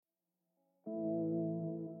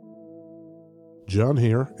John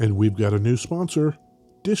here, and we've got a new sponsor,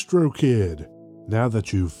 DistroKid. Now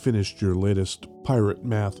that you've finished your latest Pirate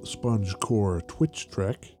Math Sponge Core Twitch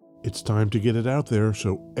trek, it's time to get it out there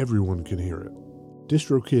so everyone can hear it.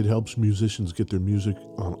 DistroKid helps musicians get their music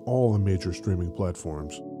on all the major streaming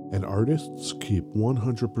platforms, and artists keep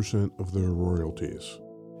 100% of their royalties.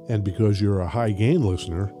 And because you're a High Gain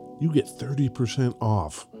listener, you get 30%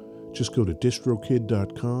 off. Just go to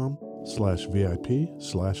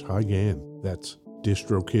distrokid.com/VIP/highgain. That's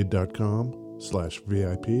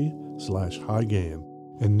distrokid.com/VIP/highgain.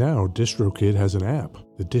 And now DistroKid has an app.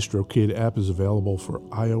 The DistroKid app is available for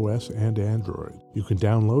iOS and Android. You can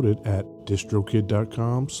download it at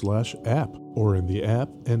distrokid.com/app or in the App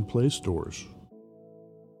and Play stores.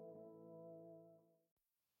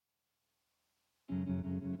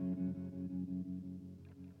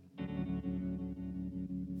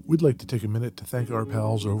 We'd like to take a minute to thank our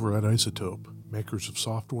pals over at Isotope, makers of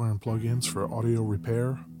software and plugins for audio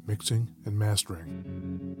repair, mixing, and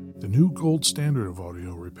mastering. The new gold standard of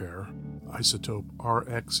audio repair, Isotope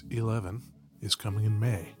RX11, is coming in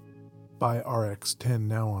May. Buy RX10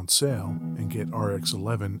 now on sale and get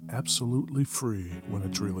RX11 absolutely free when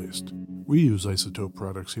it's released. We use Isotope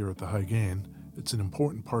products here at the High Gain. It's an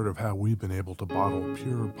important part of how we've been able to bottle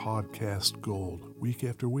pure podcast gold week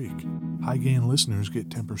after week. High Gain listeners get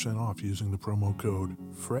 10% off using the promo code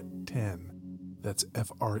FRET10. That's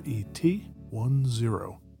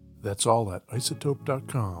FRET10. That's all at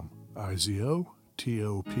isotope.com.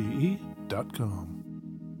 isotope.com.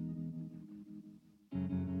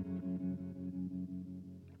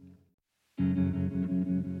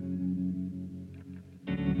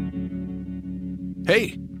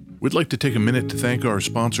 Hey! We'd like to take a minute to thank our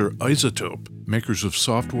sponsor, Isotope, makers of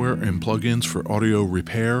software and plugins for audio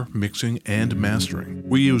repair, mixing, and mastering.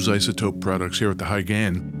 We use Isotope products here at the High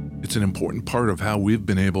Gain. It's an important part of how we've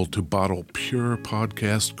been able to bottle pure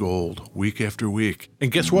podcast gold week after week.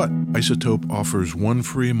 And guess what? Isotope offers 1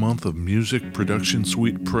 free month of Music Production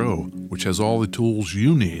Suite Pro, which has all the tools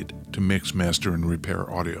you need to mix, master, and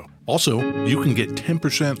repair audio. Also, you can get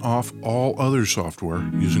 10% off all other software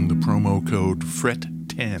using the promo code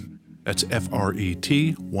FRET10. That's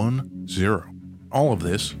FRET10. All of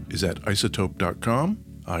this is at isotope.com,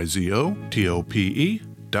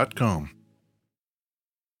 isotope.com.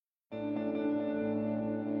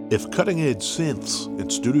 If cutting-edge synths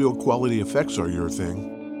and studio-quality effects are your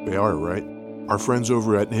thing, they are, right? Our friends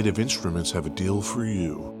over at Native Instruments have a deal for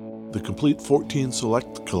you. The complete 14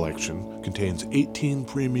 Select collection contains 18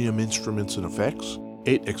 premium instruments and effects,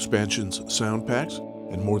 8 expansions sound packs,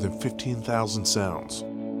 and more than 15,000 sounds.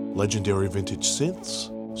 Legendary vintage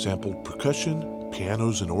synths, sampled percussion,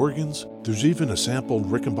 pianos and organs. There's even a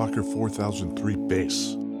sampled Rickenbacker 4003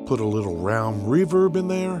 bass. Put a little round reverb in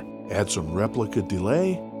there, add some replica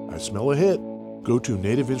delay. I smell a hit. Go to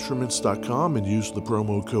nativeinstruments.com and use the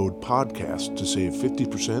promo code PODCAST to save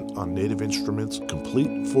 50% on Native Instruments'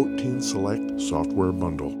 complete 14 Select software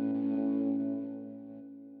bundle.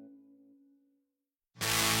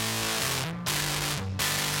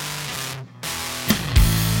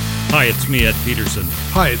 Hi, it's me, Ed Peterson.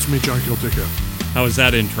 Hi, it's me, John Kiltica. How was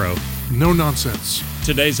that intro? No nonsense.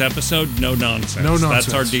 Today's episode, no nonsense. No nonsense.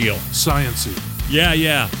 That's our deal. Science-y.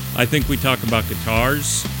 Yeah. I think we talk about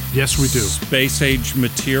guitars. Yes, we do. Space-age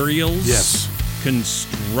materials. Yes.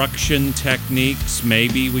 Construction techniques.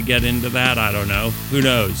 Maybe we get into that. I don't know. Who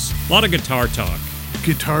knows? A lot of guitar talk.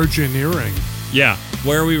 Guitar engineering. Yeah.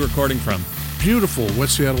 Where are we recording from? Beautiful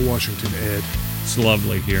West Seattle, Washington, Ed. It's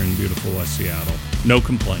lovely here in beautiful West Seattle. No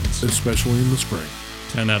complaints. Especially in the spring.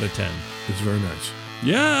 10 out of 10. It's very nice.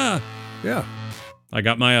 Yeah. I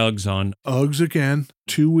got my Uggs on. Uggs again.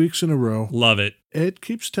 2 weeks in a row. Love it. Ed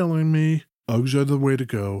keeps telling me Uggs are the way to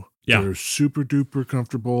go. Yeah. They're super duper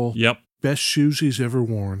comfortable. Yep. Best shoes he's ever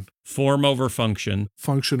worn. Form over function.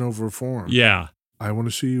 Function over form. Yeah. I want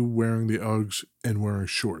to see you wearing the Uggs and wearing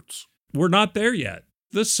shorts. We're not there yet.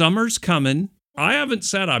 The summer's coming. I haven't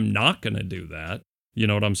said I'm not going to do that. You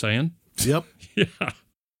know what I'm saying? Yep. Yeah.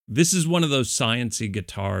 This is one of those science-y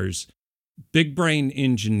guitars. Big brain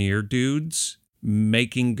engineer dudes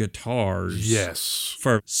making guitars. Yes.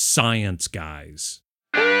 For science guys.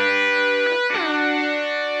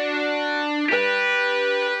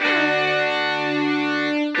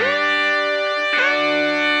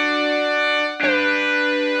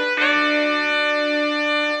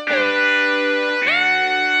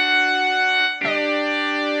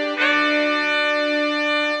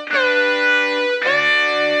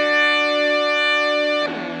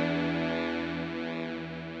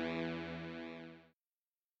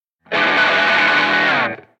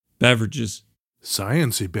 Beverages.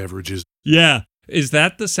 Science-y beverages. Yeah. Is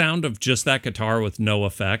that the sound of just that guitar with no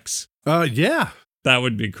effects? Yeah. That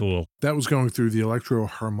would be cool. That was going through the Electro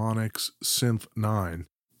Harmonix Synth 9.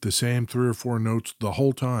 The same 3 or 4 notes the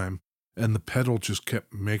whole time, and the pedal just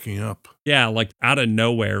kept making up. Yeah, like out of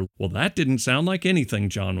nowhere. Well, that didn't sound like anything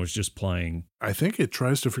John was just playing. I think it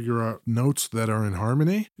tries to figure out notes that are in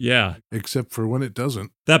harmony. Yeah. Except for when it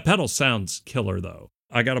doesn't. That pedal sounds killer, though.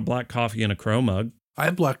 I got a black coffee and a crow mug. I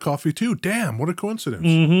have black coffee, too. Damn, what a coincidence.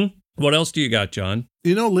 Mm-hmm. What else do you got, John?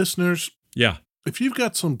 You know, listeners, Yeah. if you've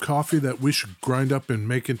got some coffee that we should grind up and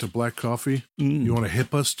make into black coffee, you want to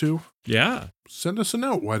hip us to? Yeah. Send us a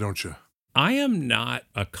note, why don't you? I am not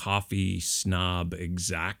a coffee snob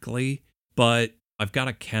exactly, but I've got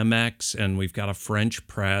a Chemex and we've got a French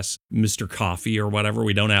press, Mr. Coffee or whatever.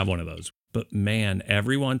 We don't have one of those. But man,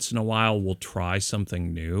 every once in a while we'll try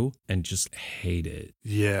something new and just hate it.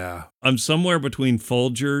 Yeah. I'm somewhere between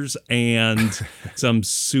Folgers and some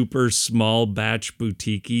super small batch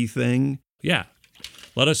boutique-y thing. Yeah.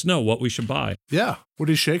 Let us know what we should buy. Yeah. What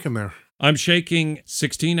are you shaking there? I'm shaking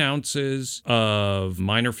 16 ounces of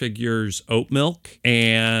Minor Figures oat milk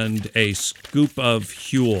and a scoop of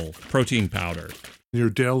Huel protein powder.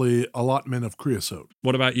 Your daily allotment of creosote.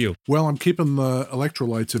 What about you? Well, I'm keeping the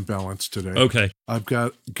electrolytes in balance today. Okay. I've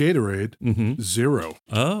got Gatorade, 0.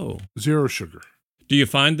 Oh. 0 sugar. Do you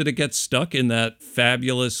find that it gets stuck in that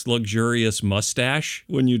fabulous, luxurious mustache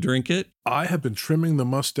when you drink it? I have been trimming the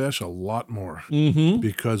mustache a lot more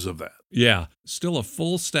because of that. Yeah. Still a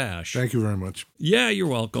full stash. Thank you very much. Yeah, you're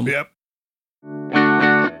welcome. Yep.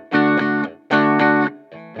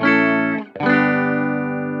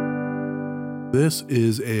 This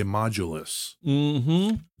is a Modulus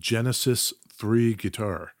Genesis 3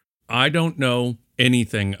 guitar. I don't know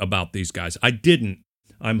anything about these guys. I didn't.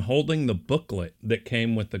 I'm holding the booklet that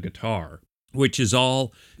came with the guitar, which is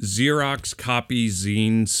all Xerox copy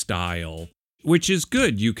zine style, which is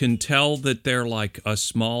good. You can tell that they're like a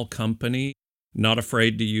small company, not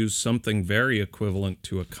afraid to use something very equivalent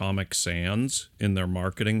to a Comic Sans in their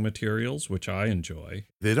marketing materials, which I enjoy.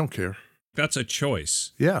 They don't care. That's a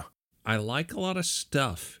choice. Yeah. I like a lot of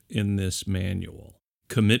stuff in this manual.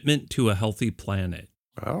 Commitment to a Healthy Planet.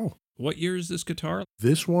 Oh. What year is this guitar?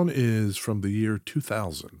 This one is from the year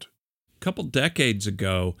 2000. A couple decades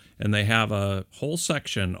ago, and they have a whole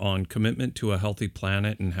section on commitment to a healthy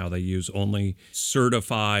planet and how they use only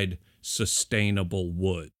certified sustainable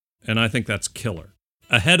wood. And I think that's killer.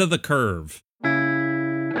 Ahead of the curve.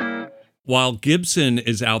 While Gibson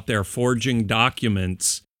is out there forging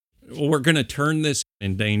documents, we're going to turn this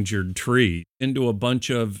endangered tree into a bunch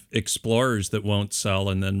of explorers that won't sell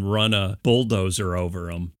and then run a bulldozer over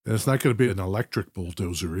them. And it's not going to be an electric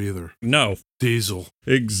bulldozer either. No. Diesel.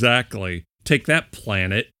 Exactly. Take that,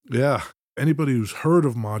 planet. Yeah. Anybody who's heard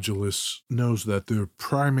of Modulus knows that their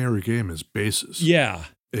primary game is basses. Yeah.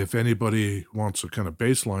 If anybody wants a kind of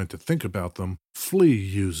bass line to think about them, Flea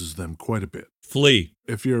uses them quite a bit. Flea.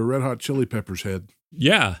 If you're a Red Hot Chili Peppers head,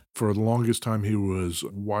 yeah. For the longest time, he was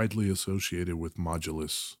widely associated with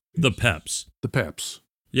Modulus. The Peps. The Peps.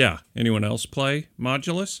 Yeah. Anyone else play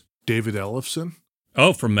Modulus? David Ellefson.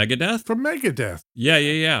 Oh, from Megadeth? From Megadeth.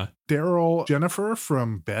 Yeah. Daryl Jennifer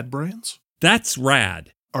from Bad Brains. That's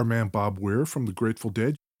rad. Our man Bob Weir from The Grateful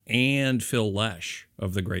Dead. And Phil Lesh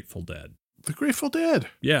of The Grateful Dead. The Grateful Dead.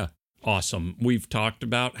 Yeah. Awesome. We've talked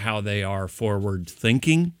about how they are forward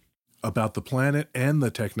thinking. About the planet and the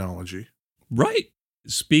technology. Right.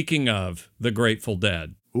 Speaking of The Grateful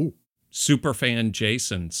Dead, ooh, superfan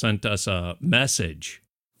Jason sent us a message.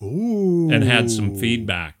 Ooh. And had some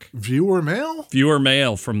feedback. Viewer mail? Viewer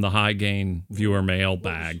mail from the High Gain viewer mail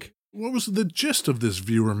bag. What was the gist of this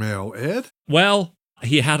viewer mail, Ed? Well,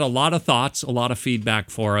 he had a lot of thoughts, a lot of feedback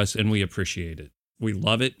for us, and we appreciate it. We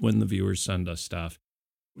love it when the viewers send us stuff.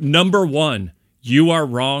 Number 1, you are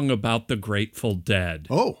wrong about the Grateful Dead.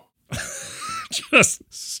 Oh. Just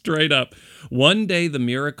straight up. One day the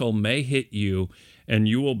miracle may hit you and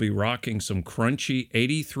you will be rocking some crunchy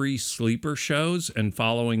 83 sleeper shows and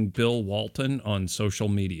following Bill Walton on social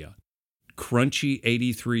media. Crunchy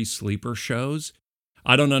 83 sleeper shows?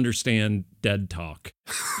 I don't understand dead talk.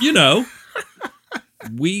 You know,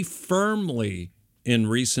 we firmly in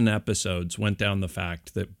recent episodes went down the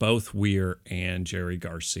fact that both Weir and Jerry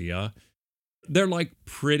Garcia, they're like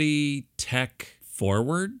pretty tech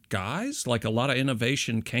forward guys. Like a lot of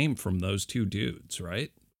innovation came from those two dudes,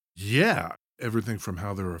 right? Yeah. Everything from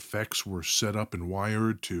how their effects were set up and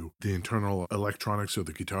wired to the internal electronics of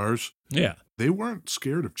the guitars. Yeah. They weren't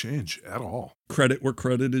scared of change at all. Credit where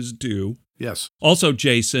credit is due. Yes. Also,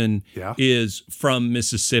 Jason is from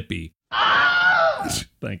Mississippi.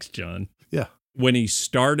 Thanks, John. Yeah. When he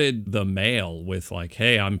started the mail with like,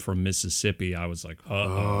 hey, I'm from Mississippi, I was like,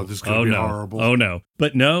 uh-oh. This is going to be no. horrible. Oh, no.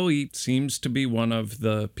 But no, he seems to be one of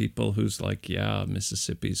the people who's like, yeah,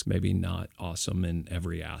 Mississippi's maybe not awesome in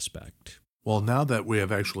every aspect. Well, now that we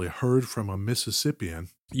have actually heard from a Mississippian,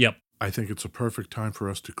 Yep. I think it's a perfect time for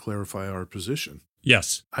us to clarify our position.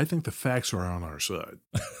 Yes. I think the facts are on our side.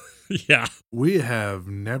 Yeah. We have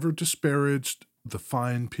never disparaged the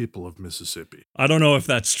fine people of Mississippi. I don't know if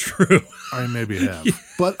that's true. I maybe have,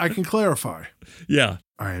 but I can clarify. Yeah.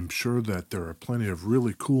 I am sure that there are plenty of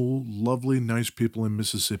really cool, lovely, nice people in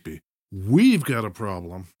Mississippi. We've got a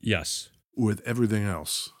problem. Yes. With everything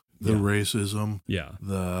else. The racism,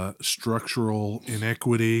 the structural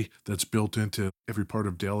inequity that's built into every part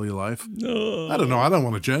of daily life. No. I don't know. I don't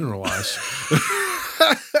want to generalize.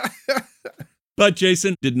 But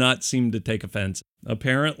Jason did not seem to take offense.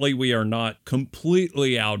 Apparently, we are not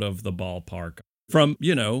completely out of the ballpark from,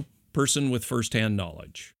 person with firsthand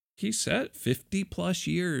knowledge. He said 50 plus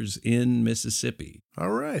years in Mississippi.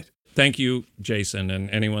 All right. Thank you, Jason, and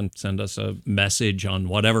anyone send us a message on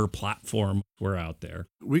whatever platform we're out there.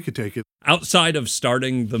 We could take it. Outside of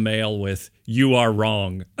starting the mail with, you are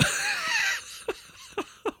wrong,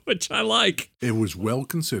 which I like. It was well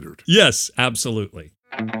considered. Yes, absolutely.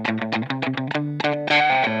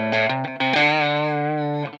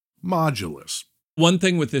 Modulus. One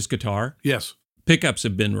thing with this guitar. Yes. Pickups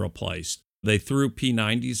have been replaced. They threw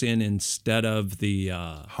P90s in instead of the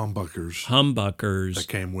humbuckers that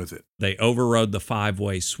came with it. They overrode the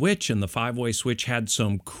 5-way switch, and the 5-way switch had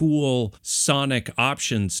some cool sonic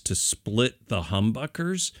options to split the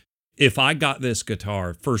humbuckers. If I got this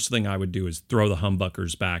guitar, first thing I would do is throw the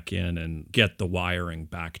humbuckers back in and get the wiring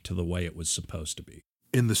back to the way it was supposed to be.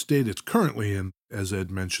 In the state it's currently in, as Ed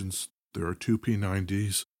mentions, there are 2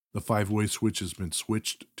 P90s. The 5-way switch has been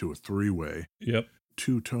switched to a 3-way. Yep.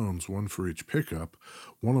 2 tones, one for each pickup.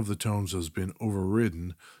 One of the tones has been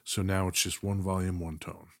overridden, so now it's just 1 volume, 1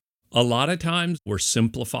 tone. A lot of times we're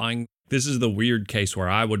simplifying. This is the weird case where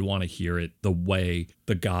I would want to hear it the way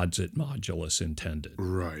the gods at Modulus intended.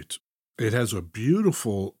 Right. It has a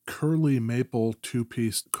beautiful curly maple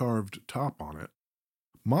 2-piece carved top on it.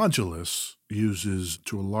 Modulus uses,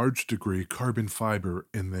 to a large degree, carbon fiber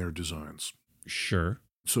in their designs. Sure.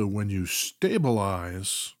 So when you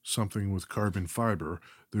stabilize something with carbon fiber,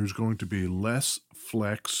 there's going to be less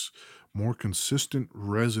flex, more consistent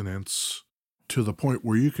resonance, to the point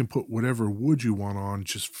where you can put whatever wood you want on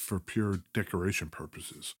just for pure decoration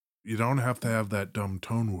purposes. You don't have to have that dumb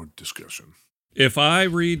tone wood discussion. If I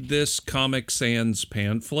read this Comic Sans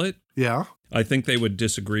pamphlet, I think they would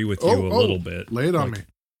disagree with you a little bit. Lay it on me.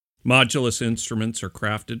 Modulus instruments are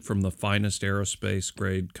crafted from the finest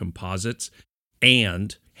aerospace-grade composites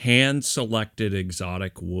and hand-selected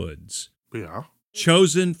exotic woods. Yeah.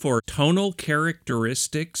 Chosen for tonal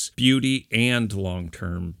characteristics, beauty, and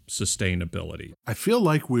long-term sustainability. I feel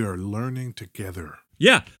like we are learning together.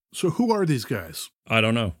 Yeah. So who are these guys? I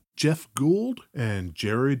don't know. Jeff Gould and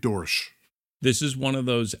Jerry Dorsch. This is one of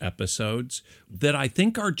those episodes that I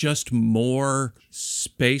think are just more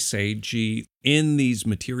space-agey in these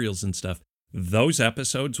materials and stuff. Those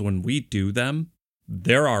episodes, when we do them,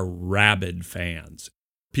 there are rabid fans.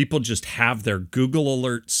 People just have their Google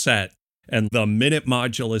alert set, and the minute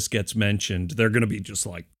Modulus gets mentioned, they're going to be just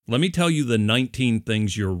like, let me tell you the 19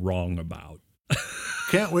 things you're wrong about.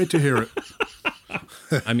 Can't wait to hear it.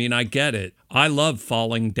 I mean, I get it. I love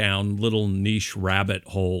falling down little niche rabbit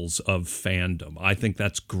holes of fandom. I think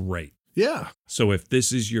that's great. Yeah. So if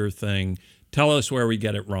this is your thing, tell us where we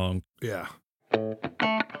get it wrong. Yeah.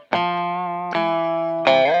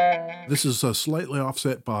 This is a slightly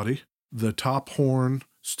offset body. The top horn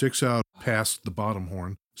sticks out past the bottom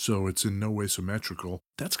horn, so it's in no way symmetrical.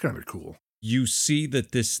 That's kind of cool. You see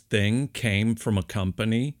that this thing came from a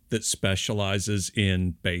company that specializes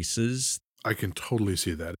in basses. I can totally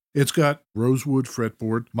see that. It's got rosewood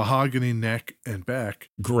fretboard, mahogany neck and back.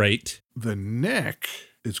 Great. The neck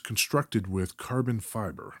is constructed with carbon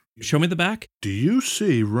fiber. Show me the back. Do you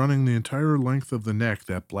see running the entire length of the neck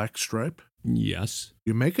that black stripe? Yes.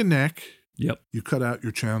 You make a neck. Yep. You cut out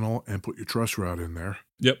your channel and put your truss rod in there.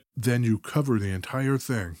 Yep. Then you cover the entire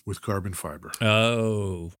thing with carbon fiber.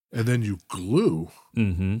 Oh. And then you glue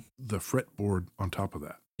the fretboard on top of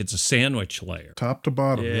that. It's a sandwich layer. Top to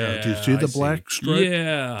bottom, yeah. Do you see the black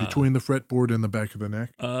stripe between the fretboard and the back of the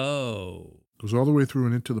neck? Oh. Goes all the way through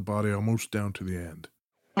and into the body, almost down to the end.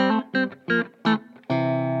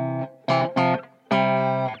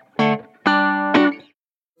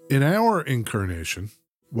 In our incarnation,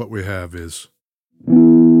 what we have is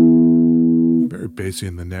very bassy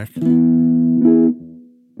in the neck.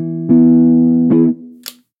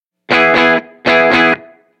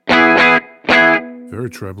 very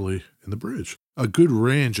trebly in the bridge. A good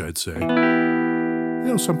range, I'd say.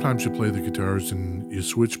 Sometimes you play the guitars and you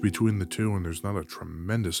switch between the two and there's not a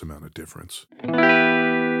tremendous amount of difference.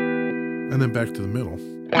 And then back to the middle.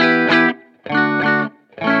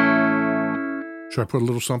 Should I put a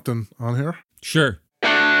little something on here? Sure.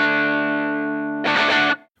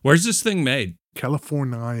 Where's this thing made?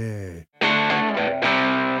 California.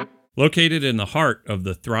 Located in the heart of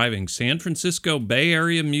the thriving San Francisco Bay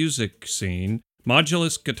Area music scene,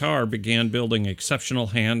 Modulus Guitar began building exceptional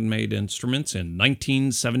handmade instruments in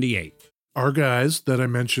 1978. Our guys that I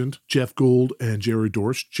mentioned, Jeff Gould and Jerry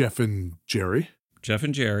Dorsch, Jeff and Jerry.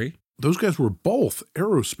 Those guys were both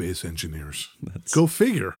aerospace engineers. Go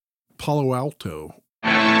figure. Palo Alto.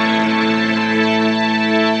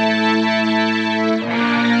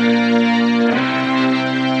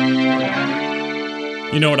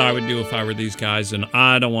 You know what I would do if I were these guys? And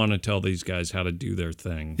I don't want to tell these guys how to do their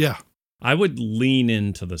thing. Yeah. I would lean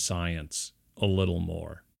into the science a little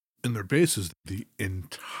more. In their bases, the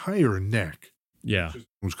entire neck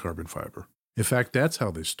was carbon fiber. In fact, that's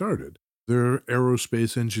how they started. Their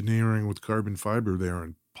aerospace engineering with carbon fiber there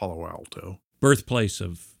in Palo Alto. Birthplace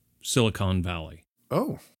of Silicon Valley.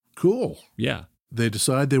 Oh, cool. Yeah. They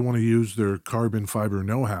decide they want to use their carbon fiber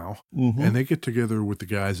know-how, and they get together with the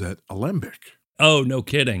guys at Alembic. Oh, no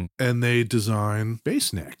kidding. And they design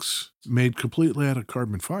bass necks made completely out of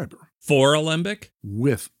carbon fiber. For Alembic?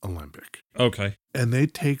 With Alembic. Okay. And they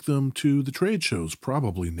take them to the trade shows,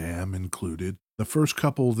 probably NAMM included. The first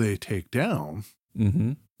couple they take down,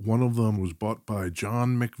 one of them was bought by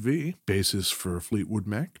John McVie, bassist for Fleetwood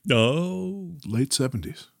Mac. Oh. Late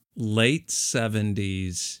 70s. Late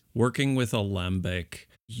 70s, working with Alembic,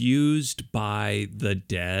 used by the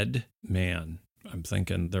Dead. Man, I'm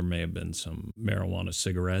thinking there may have been some marijuana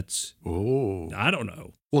cigarettes. Oh. I don't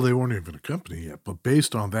know. Well, they weren't even a company yet, but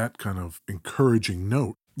based on that kind of encouraging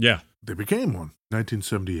note, they became one.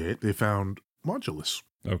 1978, they found Modulus.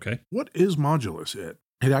 Okay. What is Modulus? It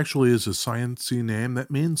actually is a sciencey name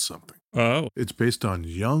that means something. Oh. It's based on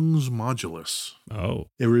Young's modulus. Oh.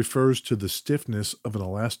 It refers to the stiffness of an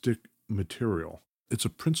elastic material. It's a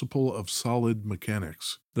principle of solid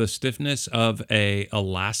mechanics. The stiffness of a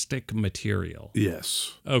elastic material.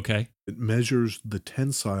 Yes. Okay. It measures the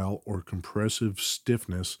tensile or compressive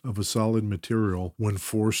stiffness of a solid material when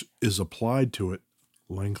force is applied to it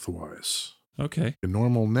lengthwise. Okay. A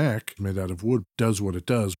normal neck made out of wood does what it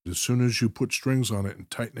does. As soon as you put strings on it and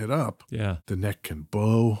tighten it up, the neck can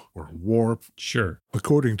bow or warp. Sure.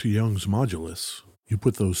 According to Young's modulus, you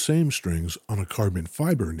put those same strings on a carbon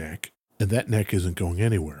fiber neck, and that neck isn't going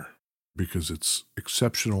anywhere because it's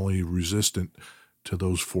exceptionally resistant to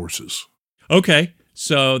those forces. Okay.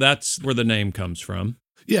 So that's where the name comes from.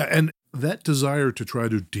 Yeah, and that desire to try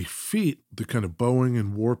to defeat the kind of bowing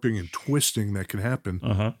and warping and twisting that can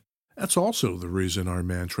happen, that's also the reason our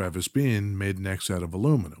man Travis Bean made necks out of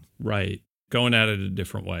aluminum. Right. Going at it a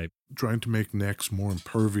different way. Trying to make necks more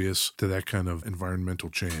impervious to that kind of environmental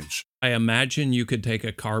change. I imagine you could take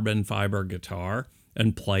a carbon fiber guitar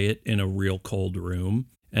and play it in a real cold room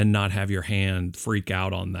and not have your hand freak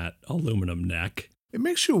out on that aluminum neck. It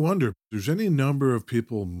makes you wonder if there's any number of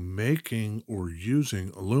people making or using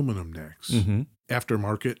aluminum necks.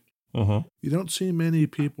 Aftermarket. You don't see many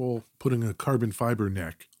people putting a carbon fiber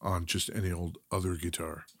neck on just any old other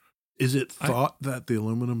guitar. Is it thought that the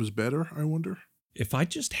aluminum is better, I wonder? If I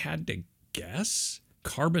just had to guess,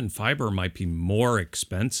 carbon fiber might be more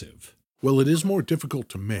expensive. Well, it is more difficult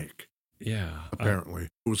to make. Yeah. Apparently.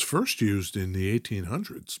 It was first used in the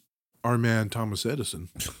 1800s. Our man Thomas Edison,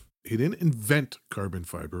 he didn't invent carbon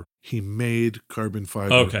fiber. He made carbon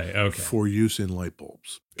fiber for use in light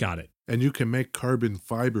bulbs. Got it. And you can make carbon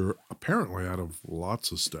fiber apparently out of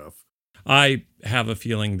lots of stuff. I have a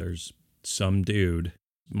feeling there's some dude,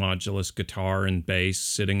 Modulus guitar and bass,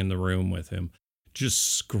 sitting in the room with him,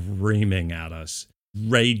 just screaming at us,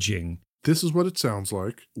 raging. This is what it sounds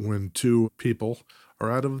like when two people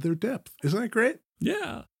are out of their depth. Isn't that great?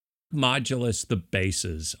 Yeah. Modulus, the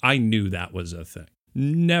basses. I knew that was a thing.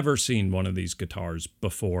 Never seen one of these guitars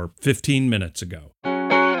before 15 minutes ago.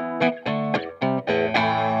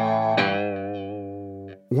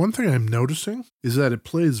 One thing I'm noticing is that it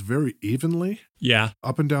plays very evenly. Yeah.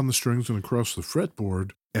 Up and down the strings and across the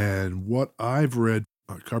fretboard. And what I've read,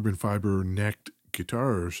 carbon fiber necked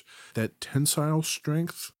guitars, that tensile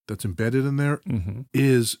strength that's embedded in there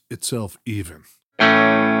is itself even.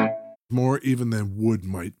 More even than wood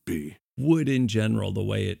might be. Wood in general, the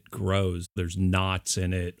way it grows, there's knots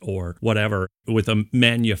in it or whatever. With a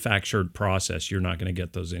manufactured process, you're not going to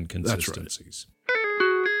get those inconsistencies. That's right.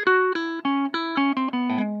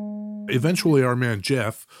 Eventually, our man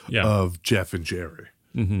Jeff of Jeff and Jerry.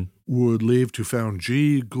 would leave to found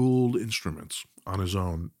G. Gould Instruments on his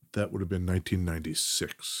own. That would have been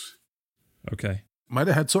 1996. Okay. Might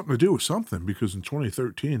have had something to do with something, because in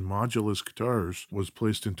 2013, Modulus Guitars was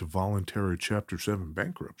placed into voluntary Chapter 7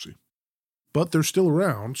 bankruptcy. But they're still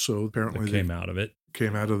around, so apparently They came out of it.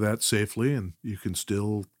 Came out of that safely, and you can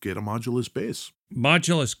still get a Modulus bass.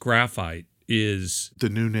 Modulus Graphite is the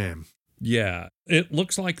new name. Yeah. It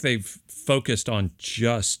looks like they've focused on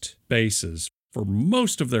just basses for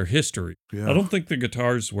most of their history. Yeah. I don't think the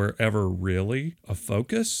guitars were ever really a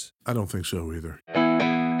focus. I don't think so either.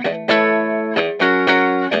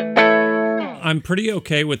 I'm pretty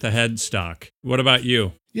okay with the headstock. What about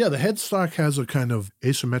you? Yeah, the headstock has a kind of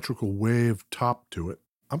asymmetrical wave top to it.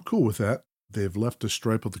 I'm cool with that. They've left a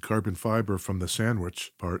stripe of the carbon fiber from the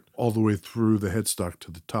sandwich part all the way through the headstock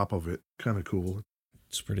to the top of it. Kind of cool.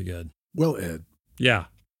 It's pretty good. Well, Ed. Yeah.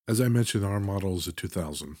 As I mentioned, our model is a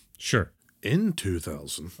 2000. Sure. In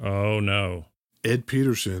 2000. Oh, no. Ed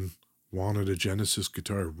Peterson wanted a Genesis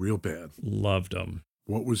guitar real bad. Loved them.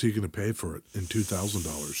 What was he going to pay for it in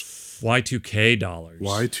 $2,000? Y2K dollars.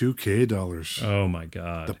 Y2K dollars. Oh, my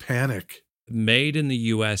God. The panic. Made in the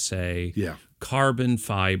USA. Yeah. Carbon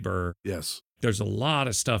fiber. Yes. There's a lot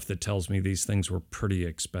of stuff that tells me these things were pretty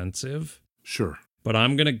expensive. Sure. But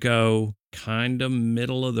I'm going to go kind of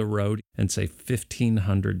middle of the road and say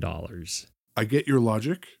 $1,500. I get your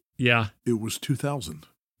logic. Yeah. It was 2000.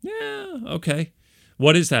 Yeah, okay.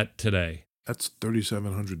 What is that today? That's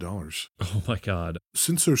 $3,700. Oh, my God.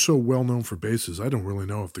 Since they're so well known for basses, I don't really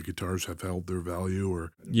know if the guitars have held their value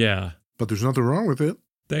or... Yeah. But there's nothing wrong with it.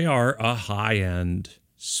 They are a high-end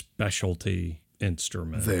specialty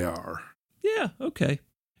instrument. They are. Yeah, okay.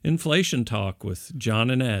 Inflation talk with John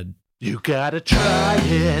and Ed. You gotta try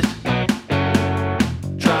it.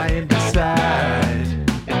 Try and decide.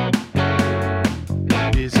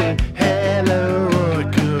 Is it hello or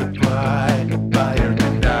goodbye? Buy or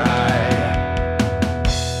deny?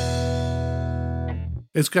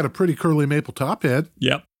 It's got a pretty curly maple top head.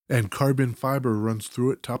 Yep. And carbon fiber runs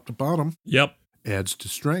through it top to bottom. Yep. Adds to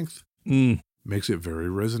strength. Makes it very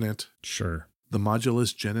resonant. Sure. The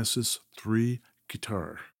Modulus Genesis 3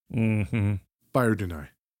 guitar. Mm-hmm. Buy or deny?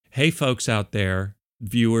 Hey, folks out there,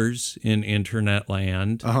 viewers in internet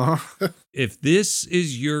land. Uh-huh. If this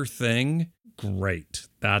is your thing, great.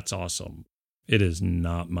 That's awesome. It is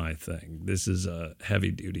not my thing. This is a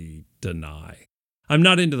heavy-duty deny. I'm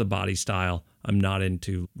not into the body style. I'm not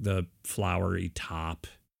into the flowery top.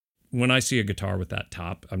 When I see a guitar with that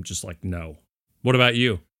top, I'm just like, no. What about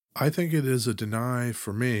you? I think it is a deny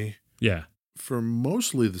for me. Yeah. For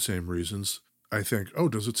mostly the same reasons. I think, oh,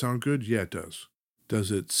 does it sound good? Yeah, it does.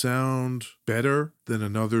 Does it sound better than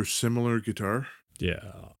another similar guitar?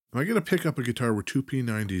 Yeah. Am I going to pick up a guitar with two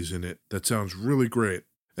P90s in it that sounds really great,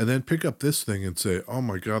 and then pick up this thing and say, oh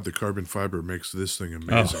my God, the carbon fiber makes this thing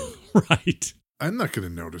amazing? Oh, right. I'm not going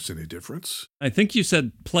to notice any difference. I think you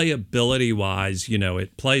said playability-wise,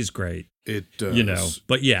 it plays great. It does.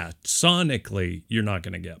 But yeah, sonically, you're not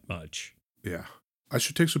going to get much. Yeah. I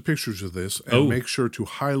should take some pictures of this and make sure to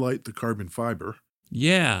highlight the carbon fiber.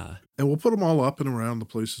 Yeah. And we'll put them all up and around the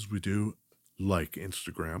places we do, like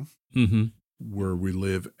Instagram, where we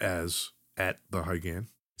live as @TheHighGain.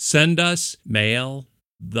 Send us mail,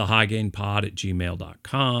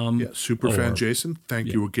 thehighgainpod@gmail.com. Yeah, Superfan Jason,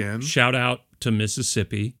 thank you again. Shout out to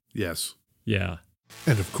Mississippi. Yes. Yeah.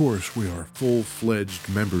 And of course, we are full-fledged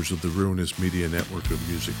members of the Ruinous Media Network of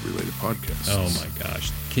music-related podcasts. Oh my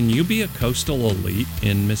gosh. Can you be a coastal elite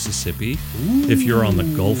in Mississippi if you're on the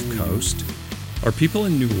Gulf Coast? Are people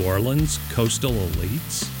in New Orleans coastal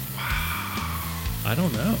elites? Wow. I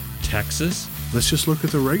don't know. Texas? Let's just look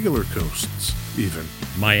at the regular coasts, even.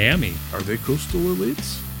 Miami? Are they coastal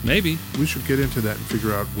elites? Maybe. We should get into that and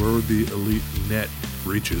figure out where the elite net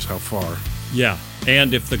reaches, how far. Yeah,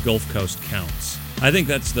 and if the Gulf Coast counts. I think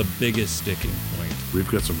that's the biggest sticking point. We've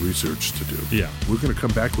got some research to do. Yeah. We're going to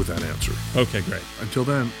come back with that answer. Okay, great. Until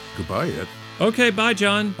then, goodbye, Ed. Okay, bye,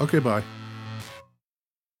 John. Okay, bye.